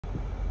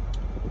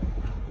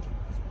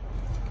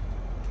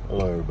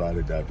Hello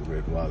everybody, Dr.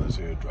 Rick Wallace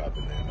here,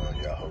 dropping in on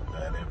you. I hope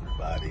that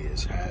everybody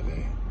is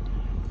having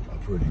a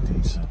pretty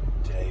decent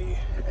day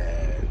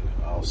and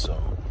also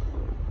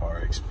are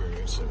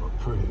experiencing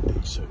a pretty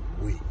decent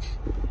week.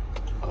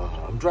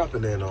 I'm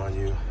dropping in on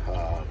you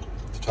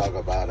to talk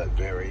about a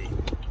very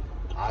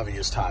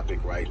obvious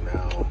topic right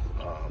now,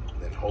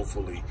 and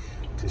hopefully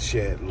to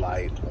shed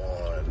light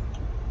on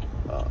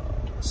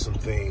some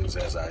things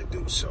as I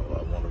do so.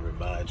 I want to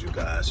remind you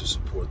guys to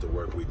support the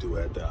work we do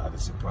at the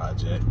Odyssey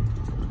Project.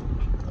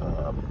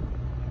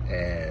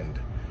 And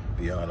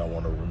beyond, I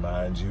want to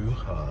remind you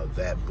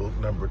that book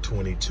number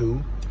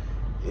 22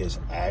 is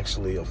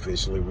actually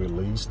officially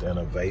released and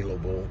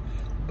available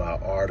by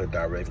order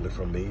directly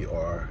from me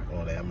or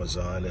on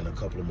Amazon. In a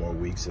couple of more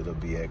weeks, it'll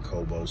be at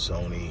Kobo,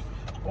 Sony,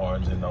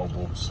 Barnes &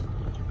 Nobles,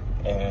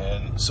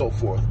 and so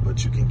forth.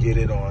 But you can get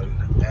it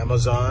on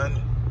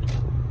Amazon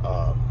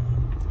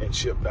and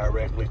shipped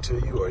directly to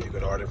you, or you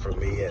can order from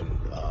me and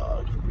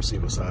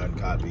receive a signed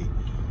copy.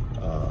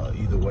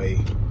 Either way,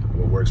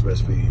 what works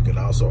best for you. You can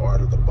also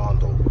order the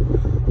bundle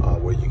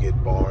where you get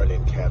Born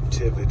in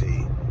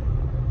Captivity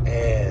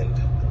and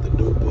the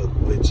new book,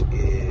 which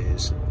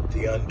is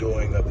The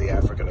Undoing of the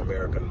African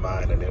American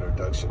Mind, an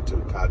introduction to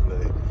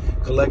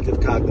collective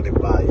cognitive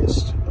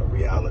bias,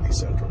 reality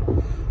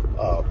syndrome.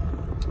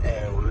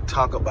 And we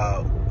talk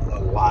about a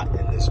lot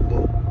in this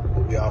book,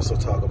 but we also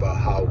talk about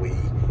how we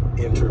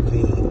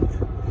intervene.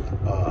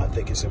 I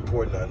think it's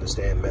important to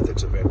understand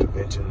methods of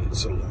intervention,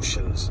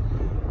 solutions,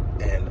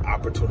 and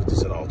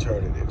opportunities and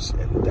alternatives.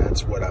 And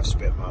that's what I've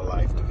spent my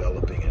life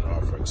developing and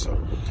offering. So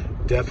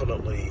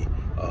definitely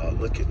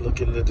look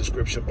in the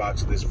description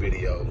box of this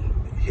video,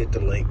 hit the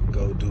link,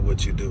 go do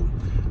what you do.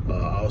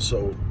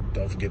 Also,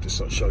 don't forget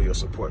to show your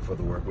support for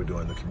the work we're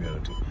doing in the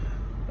community.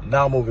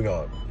 Now moving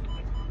on.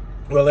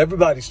 Well,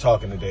 everybody's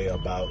talking today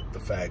about the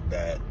fact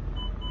that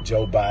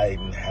Joe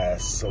Biden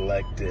has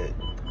selected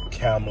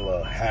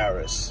Kamala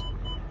Harris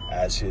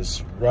as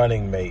his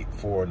running mate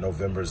for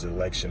November's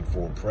election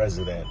for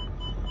president.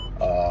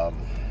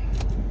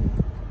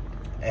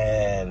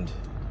 And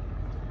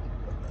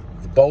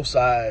both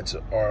sides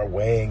are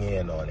weighing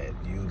in on it.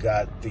 You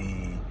got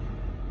the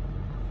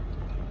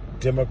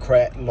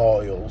Democrat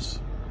loyals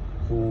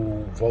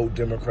who vote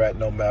Democrat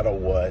no matter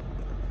what,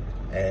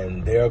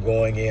 and they're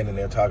going in and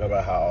they're talking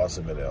about how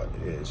awesome it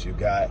is. You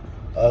got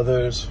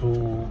others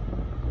who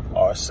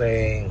are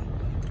saying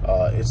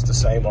it's the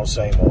same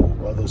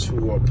old, others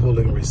who are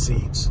pulling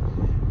receipts,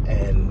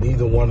 and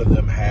neither one of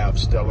them have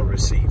stellar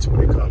receipts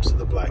when it comes to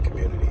the black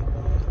community.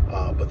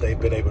 But they've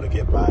been able to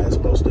get by as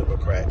most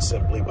Democrats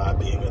simply by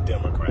being a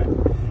Democrat.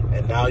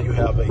 And now you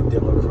have a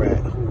Democrat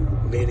who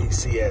many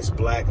see as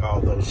black,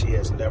 although she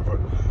has never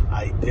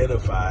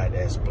identified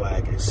as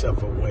black except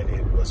for when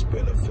it was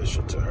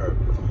beneficial to her.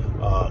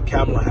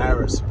 Kamala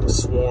Harris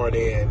was sworn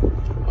in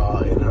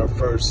her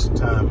first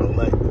time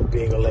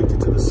being elected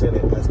to the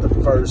Senate as the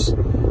first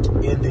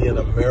Indian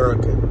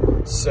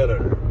American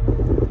senator,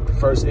 the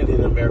first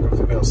Indian American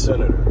female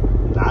senator.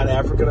 Not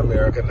African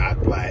American,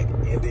 not black,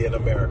 Indian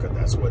American.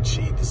 That's what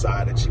she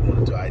decided she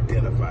wanted to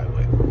identify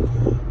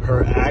with.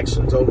 Her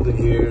actions over the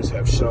years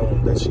have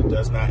shown that she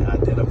does not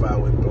identify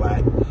with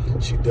black.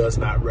 She does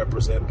not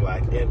represent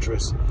black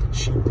interests.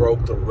 She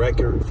broke the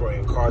record for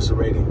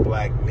incarcerating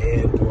black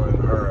men during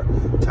her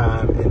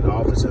time in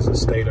office as a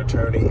state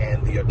attorney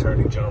and the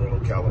Attorney General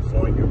of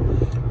California.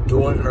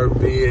 During her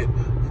bid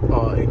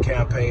and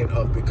campaign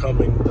of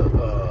becoming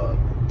the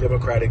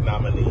Democratic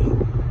nominee,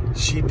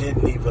 she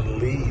didn't even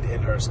lead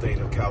in her state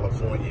of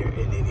California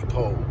in any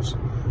polls.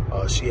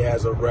 She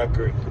has a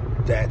record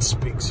that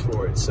speaks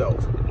for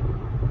itself.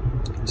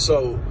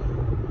 So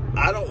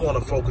I don't want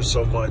to focus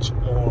so much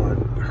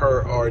on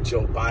her or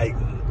Joe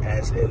Biden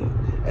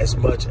as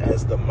much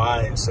as the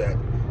mindset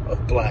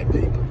of black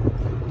people.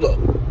 Look,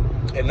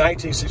 in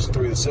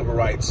 1963, the Civil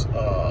Rights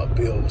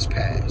Bill was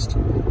passed.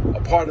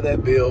 A part of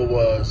that bill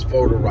was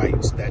voter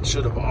rights that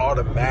should have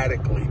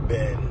automatically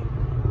been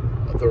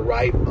the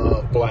right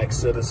of black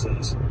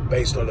citizens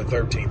based on the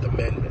 13th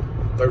Amendment,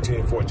 13th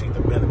and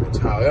 14th Amendments.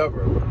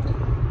 However,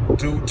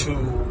 due to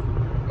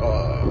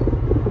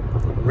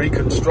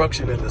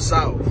Reconstruction in the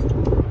South,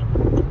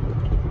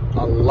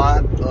 a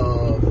lot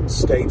of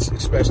states,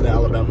 especially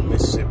Alabama,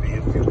 Mississippi,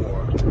 and a few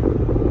more,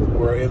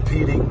 were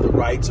impeding the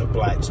rights of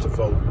blacks to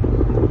vote,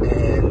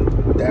 and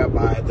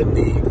thereby the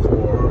need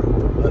for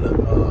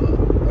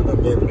an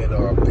amendment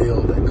or a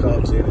bill that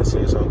comes in and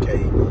says,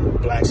 okay,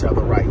 blacks have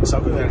a right.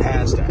 Something that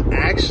has to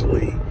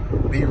actually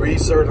be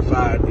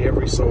recertified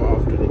every so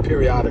often. It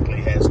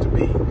periodically has to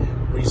be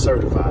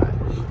recertified.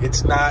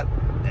 It's not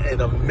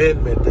an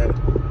amendment that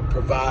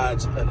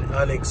provides an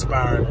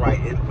unexpiring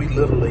right. We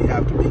literally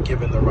have to be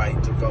given the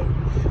right to vote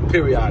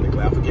periodically.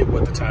 I forget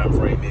what the time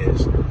frame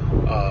is,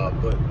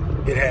 but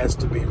it has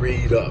to be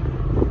read up.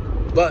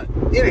 But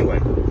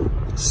anyway,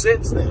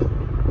 since then,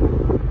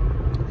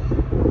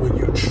 when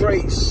you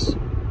trace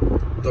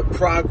the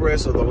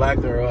progress or the lack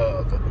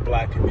thereof of the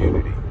black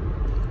community,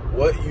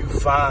 what you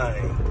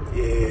find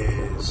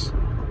is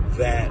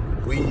that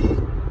we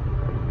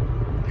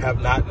have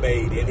not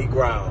made any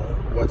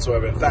ground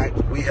whatsoever. In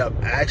fact, we have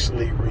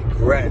actually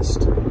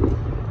regressed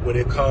when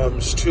it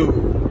comes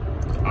to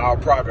our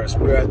progress.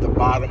 We're at the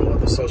bottom of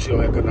the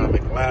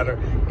socioeconomic ladder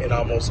in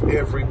almost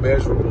every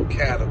measurable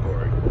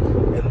category.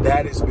 And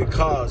that is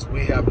because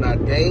we have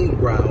not gained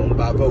ground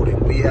by voting.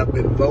 We have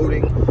been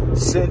voting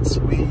since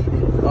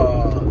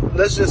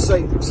let's just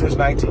say since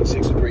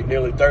 1963,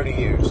 nearly 30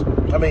 years.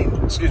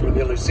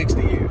 Nearly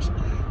 60 years.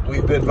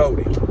 We've been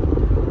voting.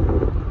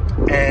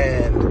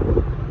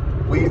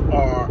 And we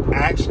are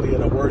actually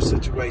in a worse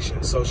situation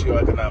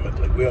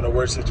socioeconomically. We're in a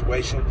worse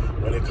situation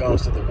when it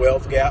comes to the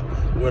wealth gap.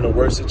 We're in a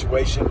worse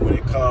situation when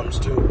it comes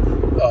to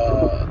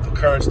the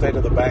current state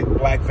of the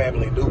black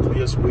family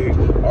nucleus. We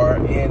are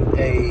in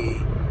a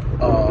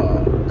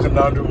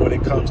conundrum when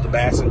it comes to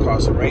mass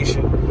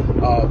incarceration.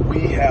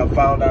 We have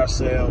found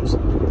ourselves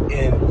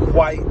in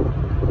quite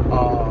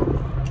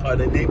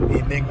an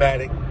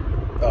enigmatic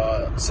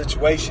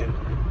situation,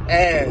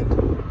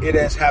 and it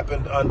has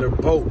happened under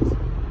both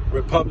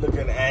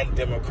Republican and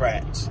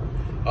Democrats.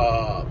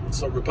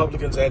 So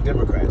Republicans and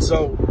Democrats.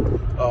 So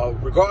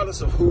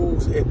regardless of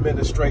whose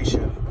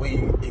administration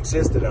we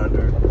existed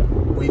under,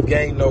 we've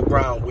gained no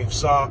ground. We've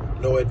saw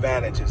no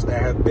advantages. There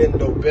have been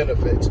no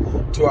benefits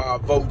to our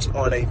votes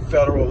on a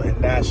federal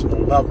and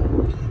national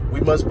level.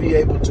 We must be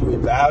able to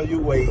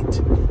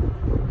evaluate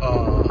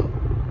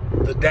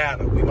the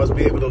data. We must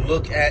be able to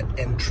look at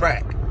and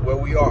track where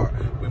we are.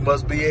 We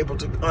must be able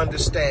to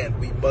understand.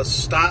 We must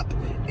stop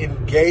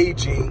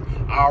engaging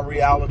our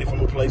reality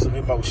from a place of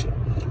emotion.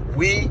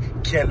 We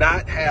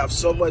cannot have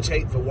so much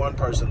hate for one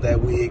person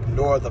that we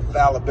ignore the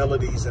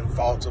fallibilities and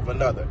faults of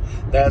another.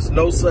 There's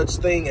no such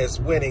thing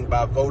as winning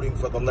by voting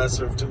for the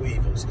lesser of two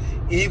evils.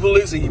 Evil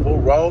is evil,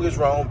 wrong is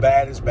wrong,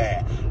 bad is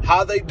bad.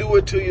 How they do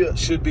it to you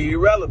should be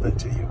irrelevant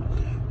to you.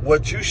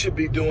 What you should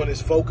be doing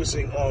is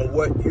focusing on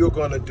what you're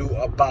going to do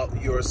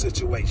about your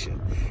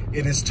situation.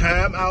 It is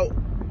time out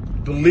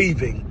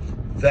believing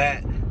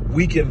that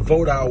we can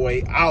vote our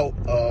way out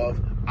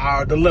of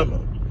our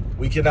dilemma.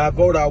 We cannot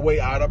vote our way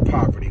out of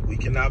poverty. We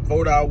cannot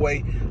vote our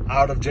way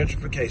out of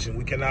gentrification.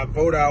 We cannot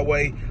vote our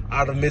way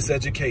out of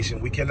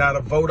miseducation. We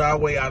cannot vote our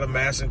way out of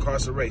mass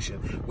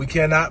incarceration. We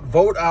cannot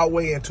vote our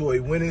way into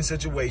a winning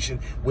situation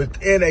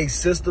within a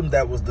system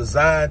that was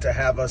designed to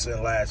have us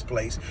in last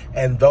place,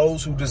 and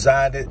those who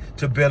designed it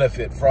to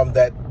benefit from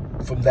that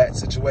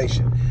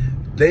situation.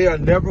 They are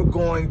never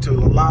going to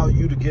allow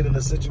you to get in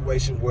a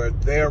situation where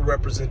their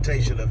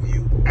representation of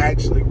you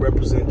actually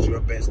represents your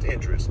best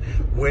interest,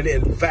 when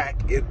in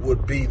fact it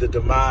would be the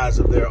demise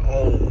of their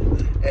own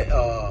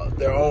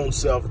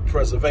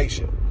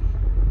self-preservation.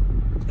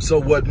 So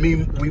what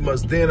we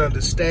must then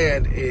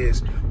understand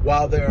is,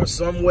 while there are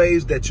some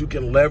ways that you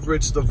can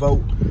leverage the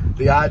vote,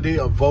 the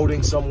idea of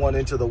voting someone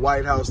into the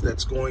White House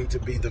that's going to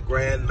be the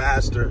grand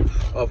master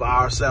of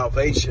our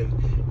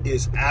salvation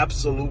is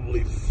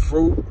absolutely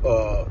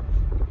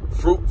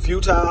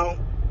futile,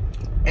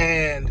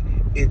 and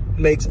it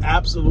makes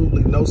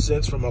absolutely no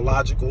sense from a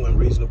logical and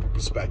reasonable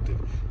perspective.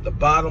 The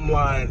bottom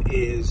line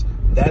is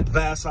that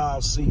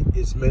vassal seat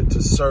is meant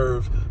to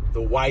serve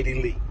the white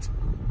elite,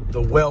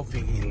 the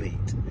wealthy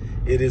elite.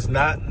 It is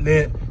not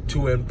meant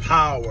to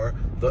empower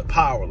the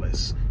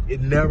powerless. It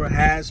never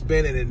has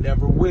been, and it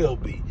never will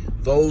be.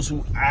 Those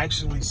who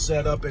actually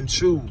set up and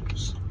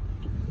choose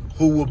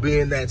who will be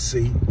in that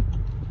seat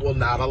will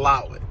not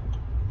allow it.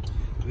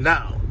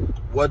 Now,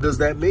 what does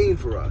that mean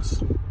for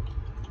us?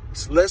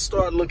 So let's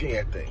start looking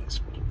at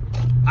things.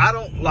 I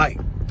don't like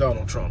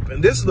Donald Trump.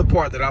 And this is the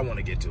part that I want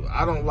to get to.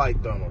 I don't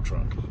like Donald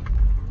Trump.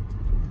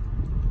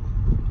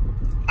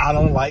 I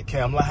don't like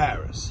Kamala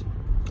Harris.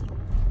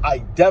 I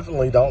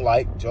definitely don't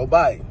like Joe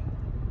Biden.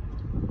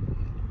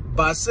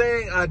 By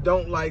saying I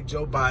don't like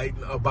Joe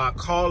Biden, about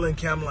calling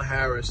Kamala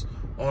Harris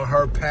on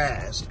her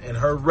past and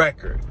her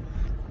record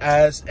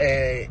as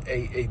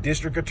a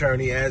district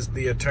attorney, as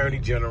the attorney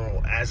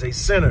general, as a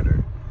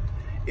senator,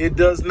 it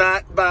does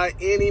not by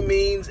any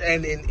means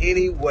and in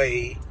any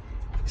way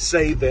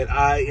say that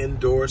I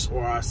endorse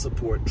or I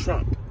support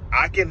Trump.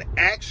 I can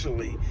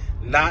actually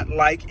not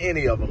like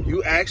any of them.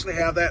 You actually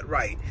have that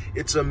right.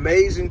 It's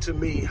amazing to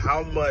me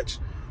how much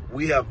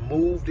we have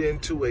moved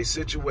into a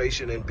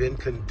situation and been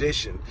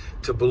conditioned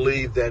to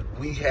believe that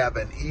we have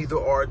an either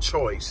or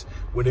choice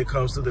when it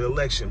comes to the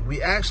election.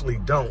 We actually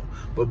don't,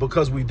 but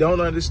because we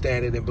don't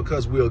understand it and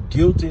because we're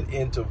guilted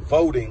into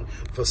voting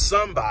for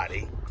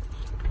somebody,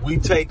 we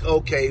take,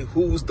 okay,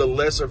 who's the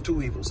lesser of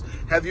two evils?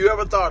 Have you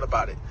ever thought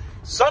about it?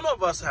 Some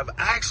of us have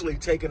actually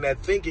taken that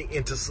thinking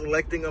into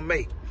selecting a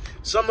mate.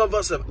 Some of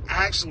us have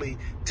actually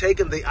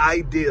taken the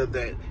idea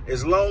that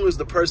as long as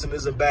the person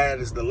isn't bad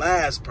as the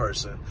last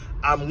person,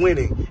 I'm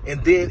winning,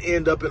 and then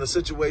end up in a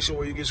situation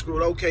where you get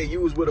screwed. Okay,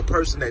 you was with a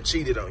person that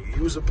cheated on you.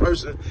 You was a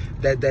person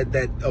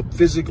that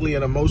physically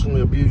and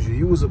emotionally abused you.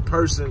 You was a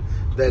person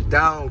that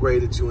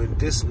downgraded you and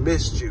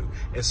dismissed you.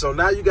 And so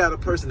now you got a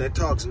person that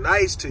talks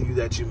nice to you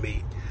that you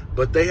meet,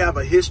 but they have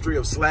a history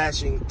of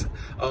slashing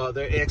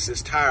their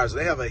ex's tires.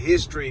 They have a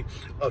history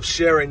of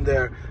sharing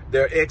their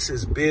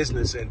ex's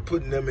business and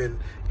putting them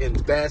in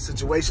bad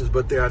situations,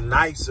 but they're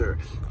nicer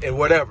and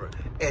whatever.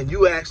 And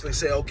you actually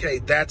say, okay,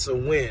 that's a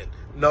win.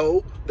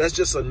 No, that's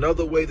just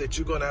another way that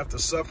you're going to have to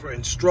suffer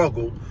and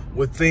struggle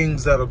with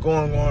things that are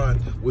going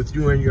on with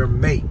you and your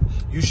mate.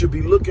 You should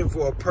be looking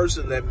for a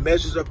person that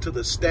measures up to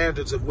the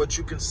standards of what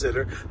you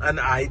consider an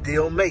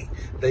ideal mate.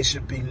 They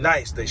should be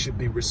nice. They should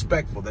be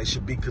respectful. They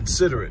should be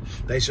considerate.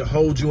 They should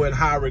hold you in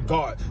high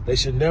regard. They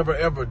should never,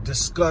 ever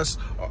discuss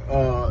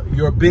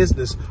your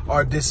business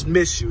or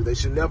dismiss you. They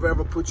should never,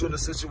 ever put you in a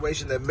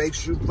situation that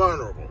makes you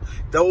vulnerable.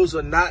 Those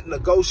are not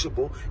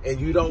negotiable, and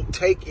you don't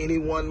take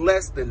anyone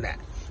less than that.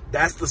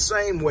 That's the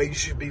same way you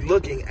should be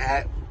looking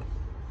at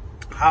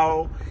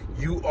how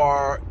you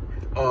are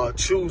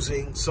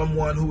choosing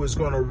someone who is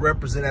going to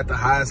represent at the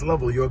highest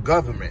level, your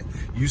government.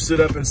 You sit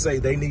up and say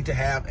they need to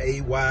have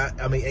A,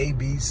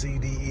 B, C,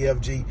 D, E,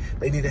 F, G.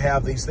 They need to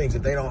have these things.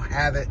 If they don't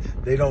have it,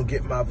 they don't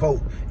get my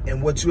vote.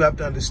 And what you have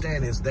to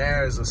understand is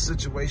there is a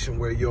situation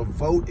where your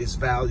vote is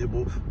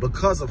valuable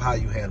because of how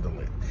you handle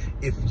it.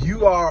 If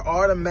you are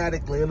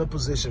automatically in a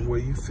position where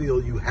you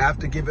feel you have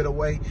to give it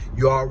away,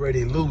 you're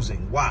already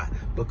losing. Why?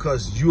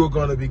 Because you're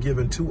going to be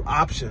given two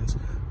options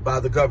by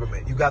the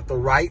government. You got the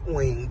right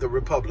wing, the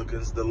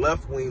Republicans, the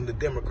left wing, the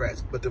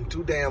Democrats, but them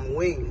two damn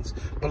wings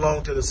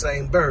belong to the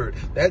same bird.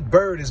 That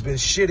bird has been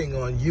shitting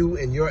on you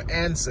and your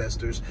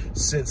ancestors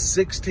since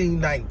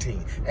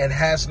 1619 and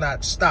has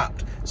not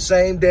stopped.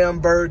 Same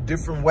damn bird,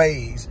 different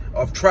ways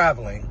of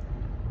traveling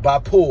by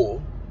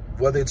pull.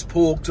 Whether it's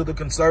pulled to the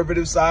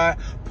conservative side,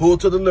 pulled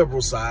to the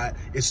liberal side,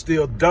 it's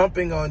still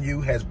dumping on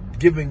you, has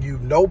given you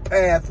no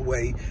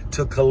pathway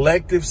to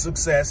collective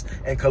success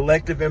and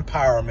collective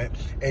empowerment,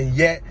 and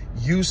yet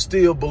you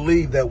still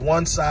believe that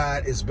one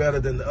side is better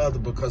than the other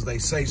because they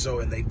say so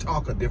and they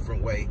talk a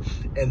different way,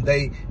 and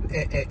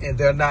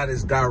they're not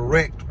as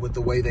direct with the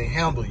way they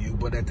handle you.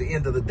 But at the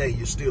end of the day,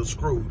 you're still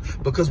screwed,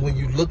 because when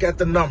you look at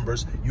the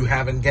numbers, you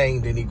haven't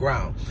gained any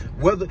ground.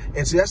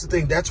 And see, that's the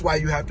thing. That's why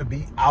you have to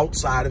be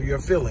outside of your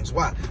feelings.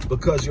 Why?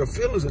 Because your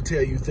feelings will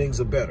tell you things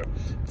are better.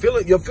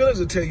 Your feelings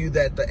will tell you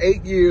that the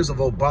 8 years of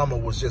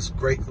Obama was just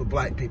great for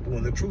black people,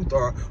 when the truth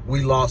are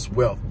we lost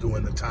wealth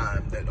during the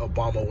time that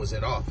Obama was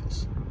in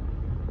office.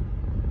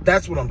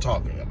 That's what I'm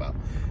talking about.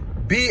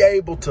 Be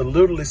able to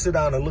literally sit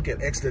down and look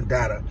at extant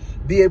data,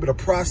 be able to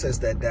process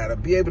that data,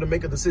 be able to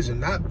make a decision,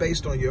 not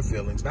based on your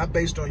feelings, not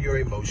based on your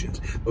emotions,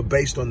 but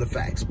based on the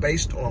facts,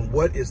 based on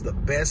what is the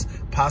best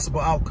possible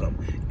outcome.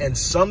 And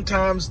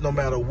sometimes, no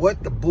matter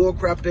what the bull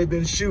crap they've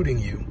been shooting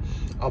you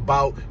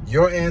about,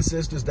 your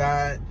ancestors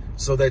died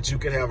so that you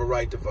can have a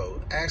right to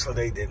vote. Actually,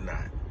 they did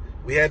not.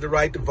 We had the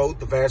right to vote,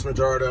 the vast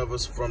majority of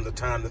us, from the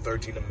time the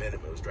 13th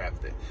Amendment was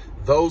drafted.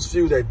 Those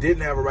few that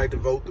didn't have a right to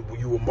vote,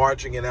 you were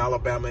marching in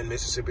Alabama and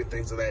Mississippi,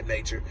 things of that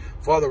nature,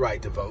 for the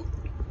right to vote,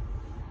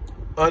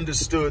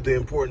 understood the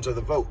importance of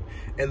the vote.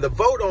 And the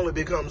vote only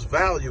becomes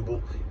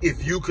valuable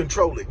if you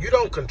control it. You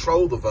don't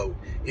control the vote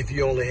if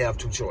you only have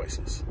two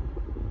choices.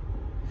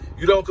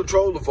 You don't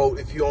control the vote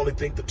if you only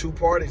think the two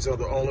parties are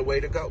the only way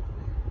to go.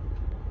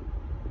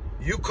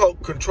 You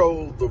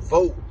control the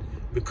vote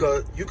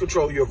because you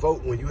control your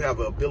vote when you have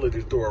the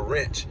ability to throw a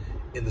wrench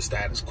in the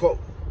status quo,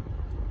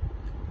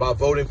 by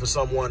voting for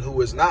someone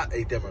who is not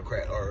a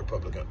Democrat or a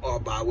Republican, or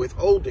by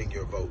withholding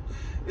your vote.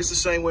 It's the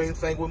same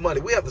thing with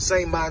money. We have the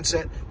same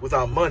mindset with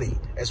our money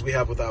as we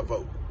have with our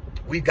vote.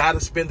 We got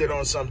to spend it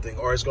on something,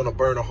 or it's going to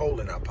burn a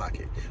hole in our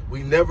pocket.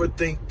 We never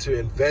think to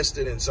invest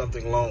it in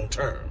something long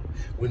term.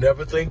 We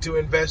never think to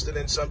invest it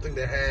in something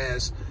that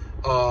has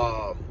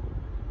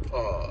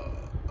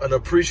an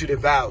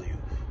appreciative value.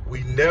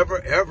 We never,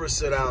 ever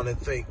sit down and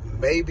think,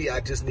 maybe I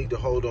just need to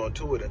hold on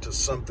to it until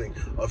something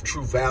of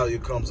true value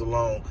comes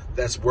along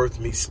that's worth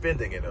me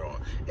spending it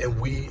on. And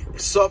we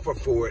suffer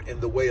for it in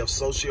the way of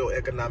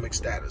socioeconomic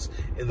status,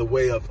 in the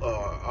way of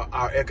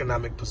our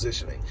economic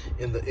positioning,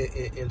 in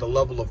the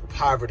level of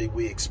poverty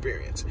we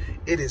experience.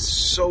 It is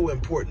so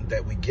important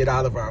that we get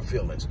out of our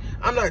feelings.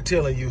 I'm not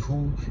telling you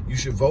who you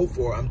should vote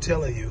for. I'm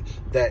telling you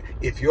that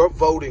if you're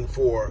voting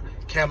for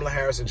Kamala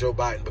Harris and Joe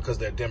Biden because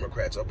they're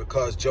Democrats, or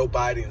because Joe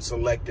Biden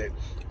selected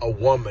a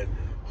woman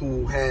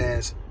who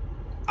has,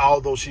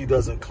 although she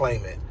doesn't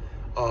claim it,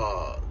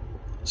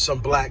 some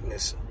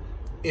blackness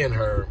in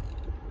her,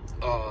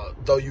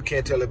 though you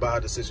can't tell it by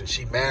her decision.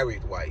 She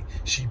married white.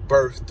 She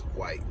birthed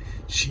white.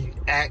 She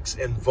acts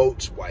and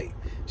votes white.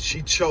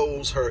 She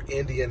chose her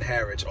Indian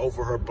heritage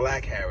over her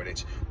black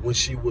heritage when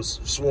she was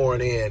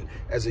sworn in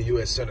as a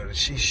U.S. Senator.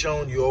 She's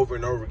shown you over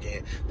and over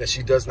again that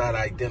she does not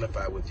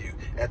identify with you.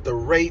 At the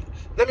rate,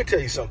 let me tell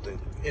you something,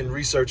 in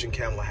researching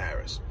Kamala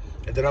Harris,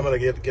 and then I'm going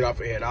to get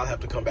off air, and I'll have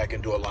to come back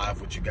and do a live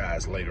with you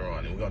guys later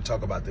on, and we're going to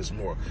talk about this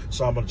more.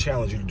 So I'm going to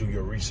challenge you to do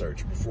your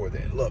research before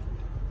then. Look,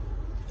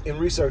 in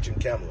researching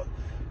Kamala,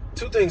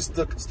 two things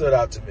stood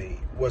out to me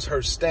was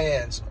her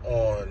stance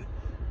on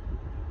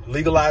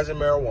legalizing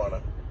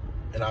marijuana,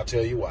 and I'll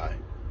tell you why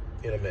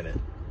in a minute,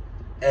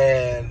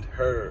 and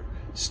her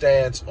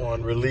stance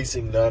on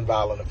releasing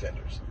nonviolent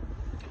offenders.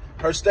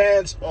 Her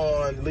stance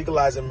on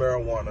legalizing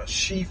marijuana,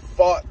 she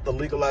fought the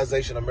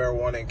legalization of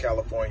marijuana in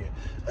California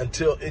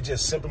until it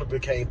just simply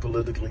became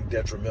politically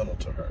detrimental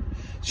to her.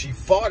 She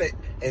fought it,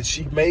 and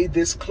she made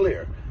this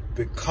clear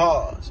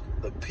because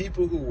the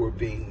people who were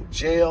being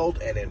jailed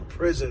and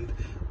imprisoned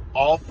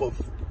off of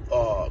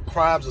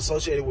crimes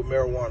associated with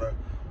marijuana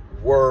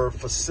were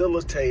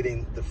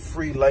facilitating the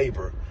free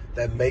labor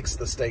that makes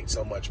the state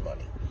so much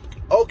money.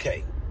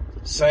 Okay,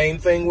 same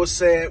thing was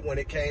said when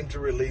it came to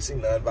releasing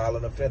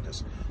nonviolent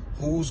offenders.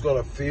 Who's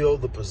going to fill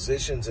the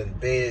positions and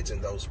beds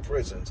in those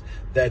prisons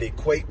that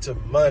equate to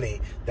money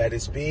that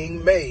is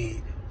being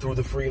made through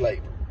the free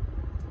labor?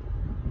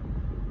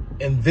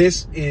 And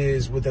this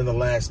is within the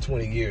last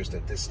 20 years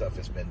that this stuff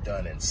has been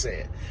done and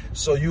said.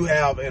 So you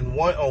have, on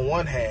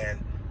one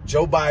hand,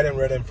 Joe Biden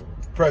running for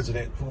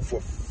president, who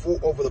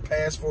over the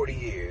past 40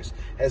 years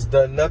has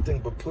done nothing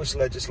but push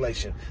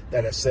legislation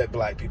that has set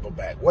black people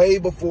back. Way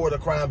before the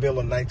crime bill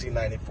in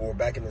 1994,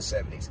 back in the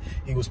 70s,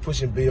 he was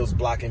pushing bills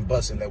blocking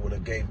busing that would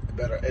have gave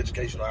better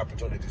educational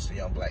opportunities to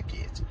young black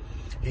kids.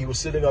 He was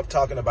sitting up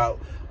talking about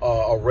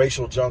a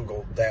racial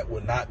jungle that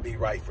would not be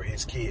right for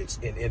his kids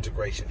in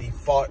integration. He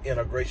fought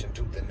integration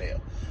tooth and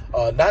nail.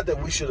 Not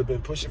that we should have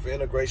been pushing for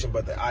integration,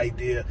 but the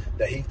idea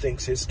that he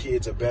thinks his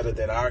kids are better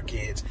than our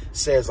kids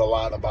says a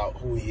lot about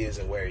who he is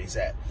and where he's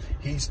at.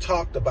 He's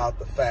talked about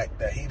the fact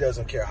that he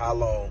doesn't care how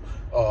long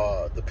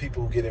the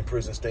people who get in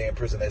prison stay in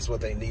prison. That's what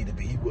they need to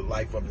be. He would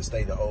like for them to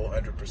stay the whole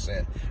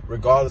 100%,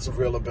 regardless of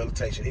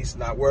rehabilitation. He's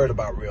not worried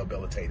about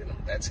rehabilitating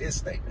them. That's his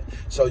statement.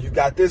 So you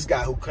got this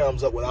guy who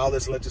comes up with all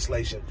this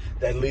legislation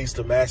that leads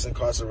to mass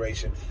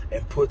incarceration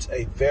and puts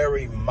a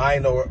very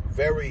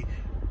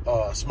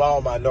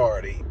small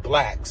minority,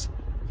 blacks,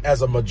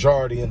 as a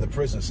majority in the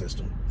prison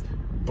system.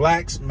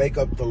 Blacks make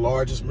up the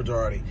largest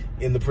majority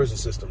in the prison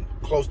system,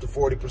 close to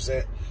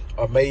 40%,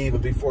 or may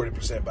even be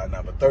 40% by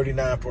now, but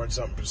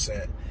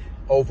 39%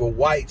 over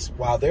whites,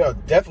 while they are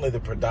definitely the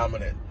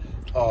predominant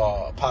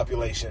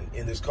population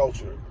in this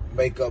culture,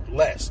 make up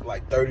less,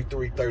 like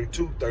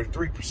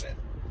 33%.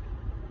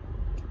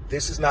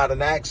 This is not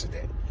an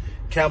accident.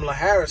 Kamala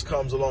Harris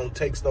comes along,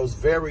 takes those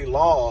very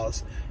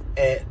laws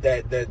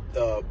that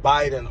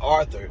Biden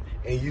authored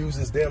and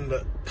uses them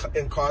to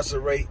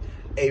incarcerate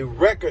a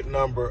record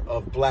number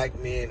of black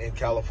men in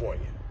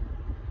California.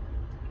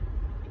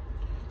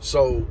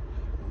 So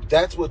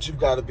that's what you've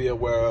got to be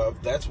aware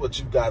of. That's what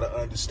you've got to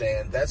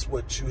understand. That's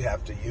what you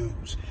have to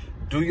use.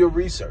 Do your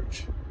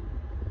research.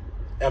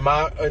 Am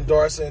I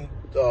endorsing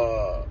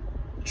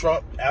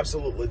Trump?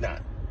 Absolutely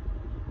not.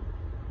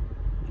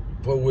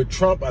 But with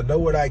Trump, I know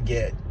what I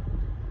get.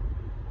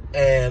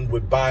 And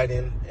with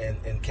Biden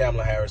and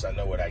Kamala Harris, I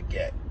know what I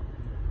get.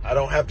 I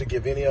don't have to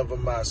give any of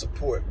them my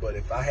support, but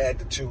if I had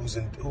to choose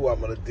and who I'm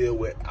going to deal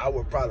with, I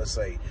would probably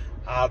say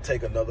I'll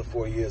take another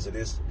 4 years of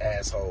this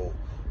asshole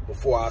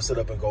before I sit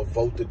up and go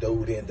vote the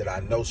dude in that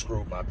I know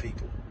screwed my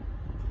people.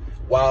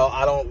 While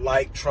I don't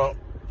like Trump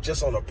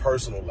just on a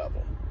personal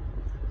level,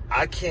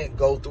 I can't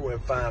go through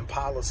and find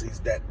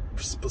policies that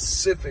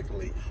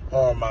specifically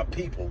harm my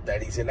people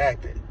that he's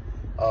enacted.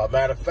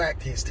 Matter of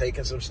fact, he's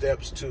taken some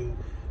steps to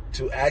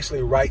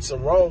actually right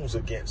some wrongs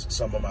against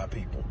some of my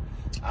people.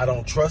 I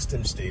don't trust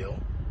him still.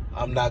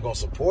 I'm not going to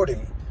support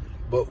him.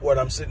 But what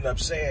I'm sitting up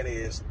saying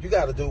is, you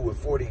got to do it with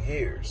 40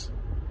 years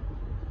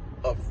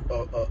of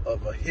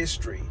a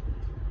history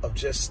of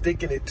just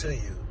sticking it to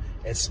you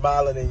and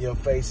smiling in your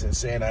face and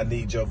saying, I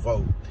need your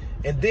vote.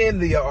 And then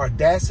the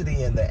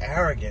audacity and the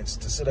arrogance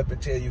to sit up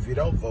and tell you if you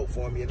don't vote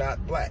for him, you're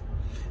not black.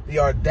 The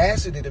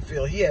audacity to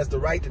feel he has the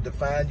right to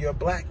define your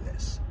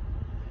blackness.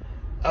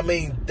 I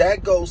mean,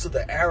 that goes to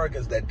the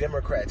arrogance that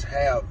Democrats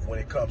have when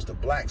it comes to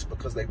blacks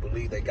because they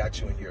believe they got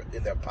you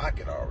in their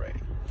pocket already.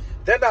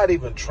 They're not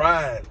even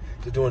trying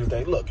to do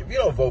anything. Look, if you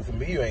don't vote for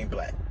me, you ain't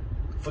black.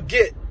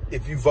 Forget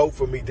if you vote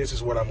for me, this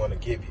is what I'm going to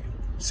give you.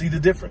 See the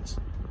difference?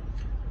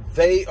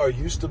 They are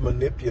used to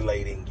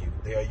manipulating you.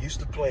 They are used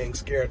to playing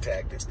scare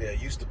tactics. They are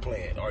used to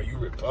playing, are you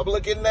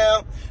Republican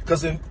now?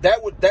 Because in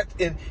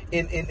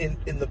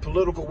the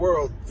political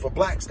world for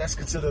blacks, that's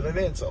considered an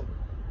insult.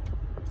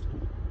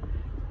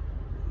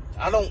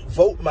 I don't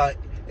vote the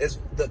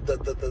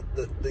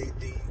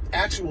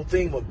actual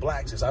theme of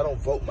blacks is I don't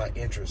vote my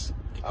interests.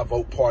 I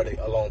vote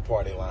along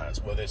party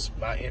lines, whether it's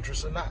my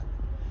interests or not.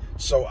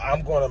 So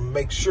I'm going to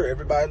make sure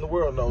everybody in the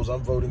world knows I'm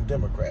voting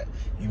Democrat,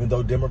 even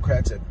though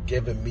Democrats have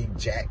given me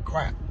jack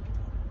crap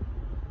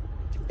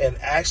and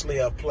actually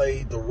have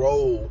played the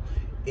role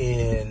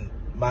in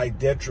my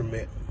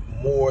detriment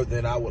more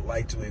than I would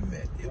like to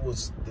admit. It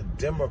was the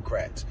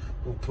Democrats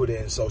who put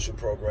in social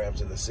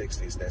programs in the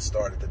 60s that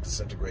started the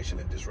disintegration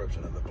and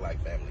disruption of the black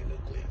family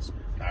nucleus.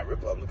 Not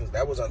Republicans.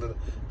 That was under the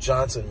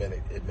Johnson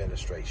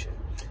administration.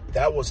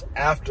 That was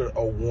after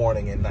a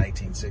warning in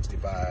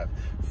 1965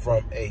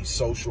 from a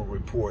social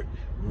report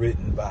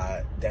written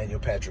by Daniel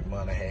Patrick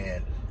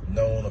Moynihan,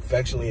 known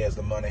affectionately as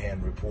the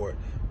Moynihan Report,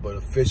 but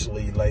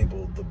officially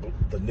labeled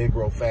the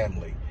Negro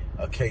Family,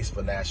 a case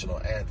for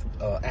national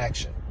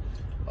action.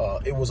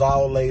 It was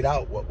all laid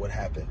out what would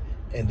happen,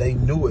 and they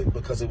knew it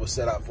because it was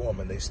set out for them,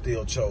 and they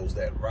still chose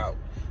that route.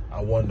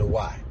 I wonder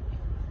why.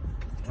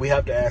 We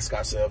have to ask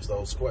ourselves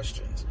those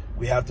questions.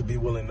 We have to be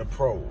willing to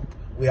probe.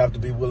 We have to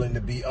be willing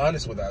to be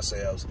honest with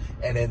ourselves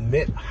and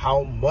admit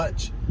how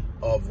much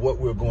of what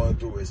we're going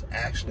through is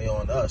actually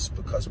on us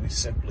because we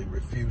simply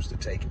refuse to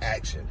take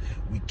action.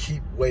 We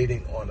keep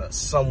waiting on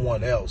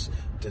someone else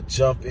to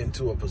jump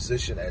into a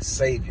position as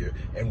savior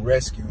and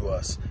rescue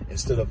us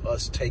instead of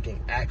us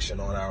taking action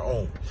on our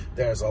own.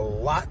 There's a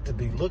lot to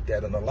be looked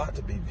at and a lot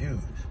to be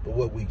viewed, but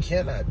what we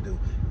cannot do,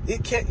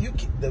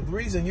 the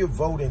reason you're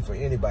voting for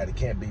anybody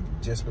can't be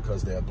just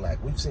because they're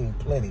black. We've seen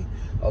plenty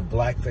of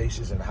black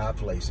faces in high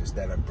places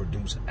that have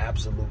produced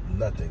absolute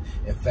nothing.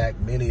 In fact,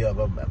 many of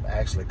them have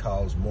actually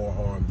caused more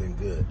harm than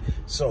good.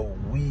 So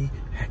we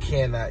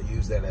cannot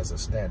use that as a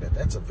standard.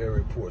 That's a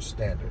very poor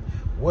standard.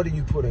 What are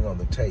you putting on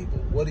the table?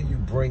 What are you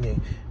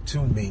bringing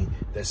to me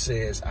that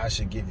says I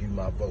should give you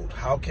my vote?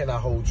 How can I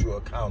hold you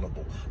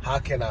accountable? How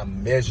can I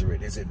measure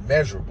it? Is it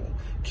measurable?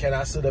 Can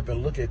I sit up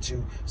and look at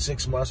you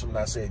 6 months from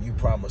now saying you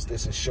promised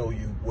this and show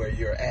you where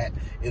you're at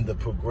in the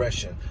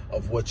progression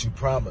of what you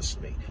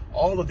promised me?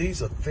 All of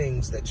these are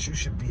things that you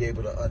should be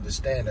able to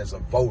understand as a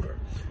voter,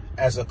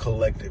 as a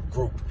collective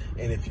group.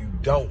 And if you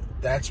don't,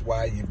 that's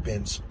why you've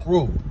been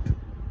screwed.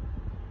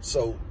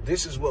 So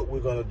this is what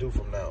we're going to do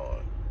from now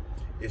on,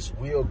 is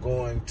we are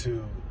going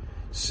to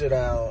sit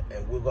down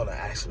and we're going to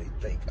actually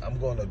think. I'm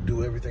going to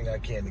do everything I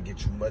can to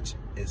get you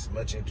as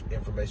much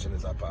information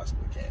as I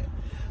possibly can.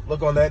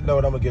 Look, on that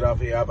note, I'm going to get off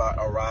here. I've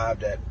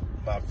arrived at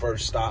my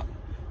first stop.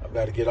 I've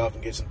got to get off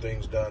and get some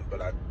things done,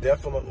 but I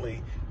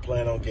definitely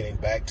plan on getting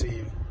back to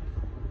you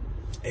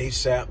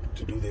ASAP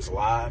to do this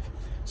live.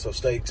 So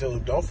stay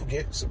tuned. Don't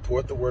forget,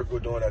 support the work we're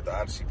doing at the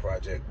Odyssey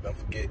Project. Don't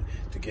forget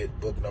to get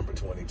book number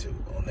 22.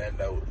 On that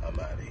note, I'm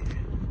out of here.